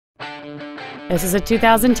This is a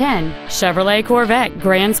 2010 Chevrolet Corvette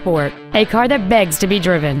Grand Sport, a car that begs to be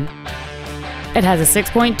driven. It has a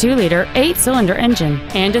 6.2-liter 8-cylinder engine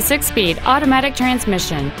and a 6-speed automatic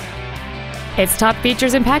transmission. Its top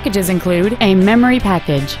features and packages include a memory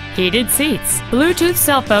package, heated seats, Bluetooth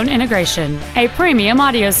cell phone integration, a premium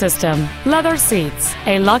audio system, leather seats,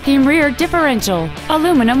 a locking rear differential,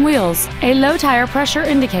 aluminum wheels, a low tire pressure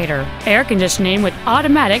indicator, air conditioning with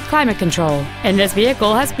automatic climate control, and this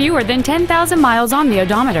vehicle has fewer than 10,000 miles on the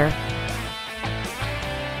odometer.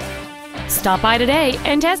 Stop by today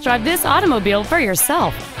and test drive this automobile for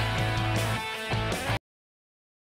yourself.